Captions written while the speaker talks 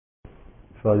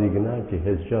Father Ignatius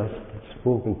has just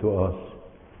spoken to us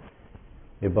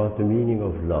about the meaning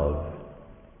of love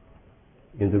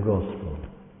in the Gospel,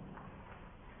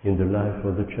 in the life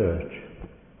of the Church.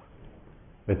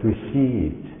 But we see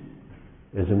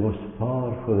it as the most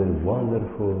powerful and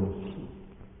wonderful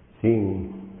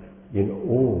thing in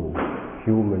all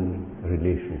human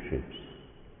relationships.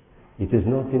 It is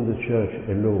not in the Church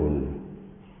alone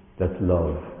that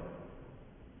love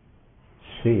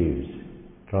saves,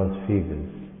 transfigures.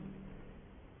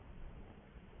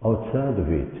 Outside of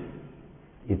it,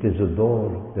 it is a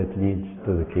door that leads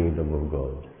to the kingdom of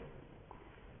God.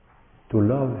 To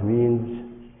love means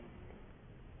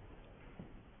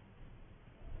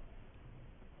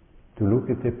to look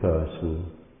at a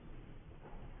person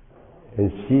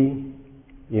and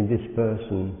see in this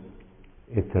person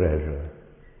a treasure,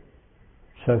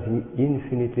 something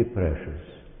infinitely precious,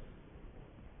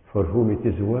 for whom it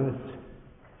is worth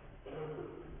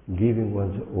giving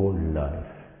one's own life,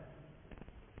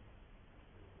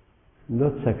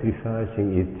 not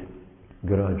sacrificing it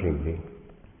grudgingly,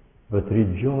 but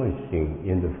rejoicing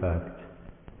in the fact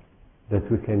that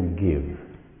we can give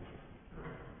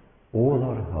all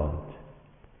our heart,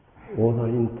 all our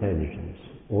intelligence,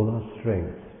 all our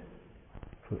strength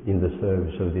in the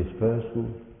service of this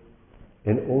person,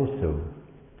 and also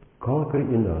conquer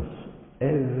in us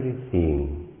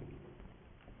everything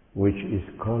which is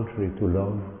contrary to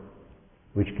love,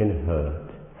 which can hurt,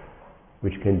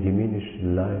 which can diminish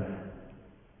life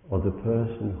of the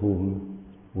person whom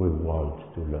we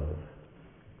want to love.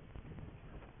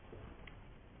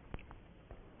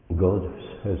 God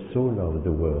has so loved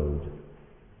the world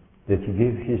that He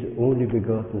gave His only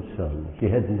begotten Son. He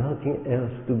had nothing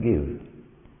else to give.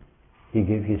 He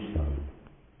gave His Son.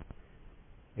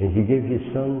 And He gave His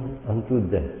Son unto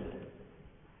death,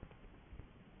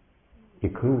 a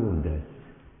cruel death,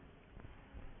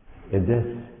 a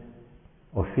death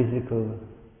of physical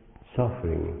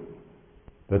suffering,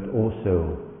 but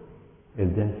also a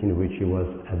death in which He was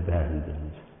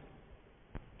abandoned.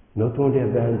 Not only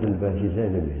abandoned by His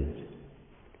enemies,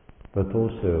 but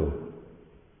also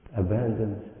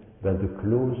abandoned by the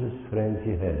closest friends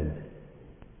He had.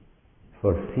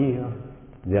 For fear,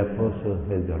 the apostle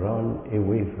had run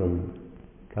away from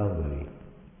Calvary.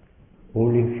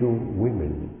 Only a few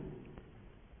women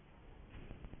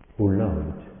who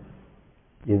loved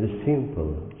in the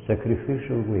simple,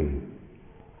 sacrificial way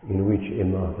in which a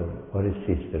mother or a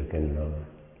sister can love,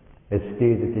 had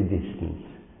stayed at a distance.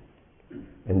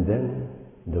 And then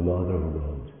the Mother of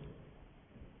God.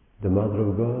 The Mother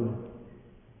of God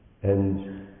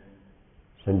and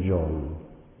St. John,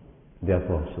 the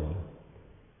Apostle,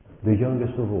 the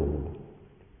youngest of all,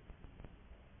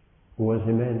 who was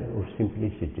a man of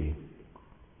simplicity,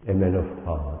 a man of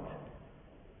heart.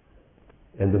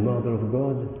 And the Mother of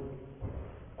God,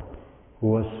 who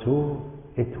was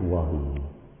so at one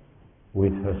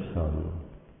with her Son,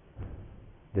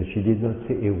 that she did not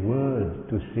say a word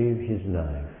to save his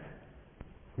life,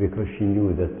 because she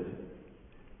knew that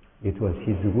it was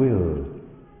His will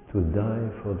to die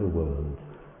for the world,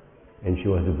 and she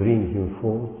was bringing Him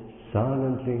forth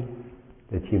silently,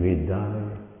 that He may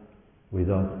die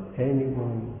without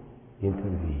anyone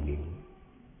intervening.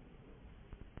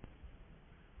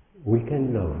 We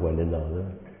can love one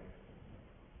another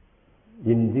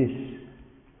in this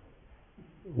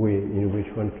way in which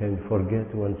one can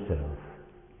forget oneself,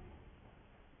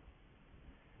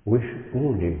 wish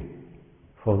only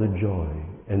for the joy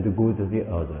and the good of the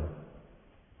other,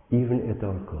 even at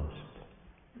our cost.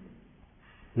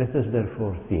 Let us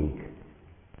therefore think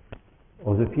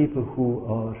of the people who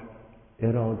are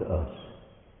around us,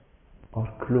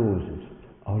 our closest,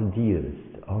 our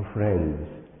dearest, our friends,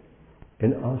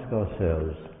 and ask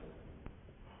ourselves,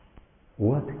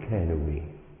 what can we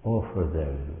offer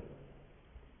them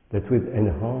that will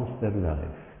enhance their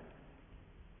life,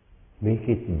 make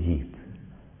it deep,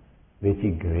 make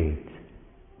it great,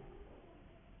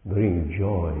 bring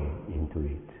joy into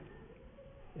it,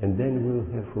 and then we'll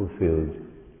have fulfilled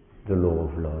the law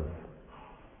of love.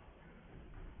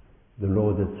 The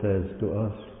law that says to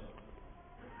us,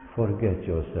 forget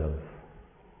yourself,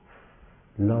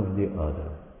 love the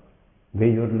other.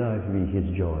 May your life be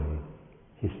His joy,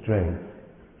 His strength,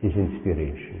 His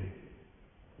inspiration.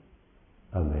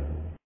 Amen.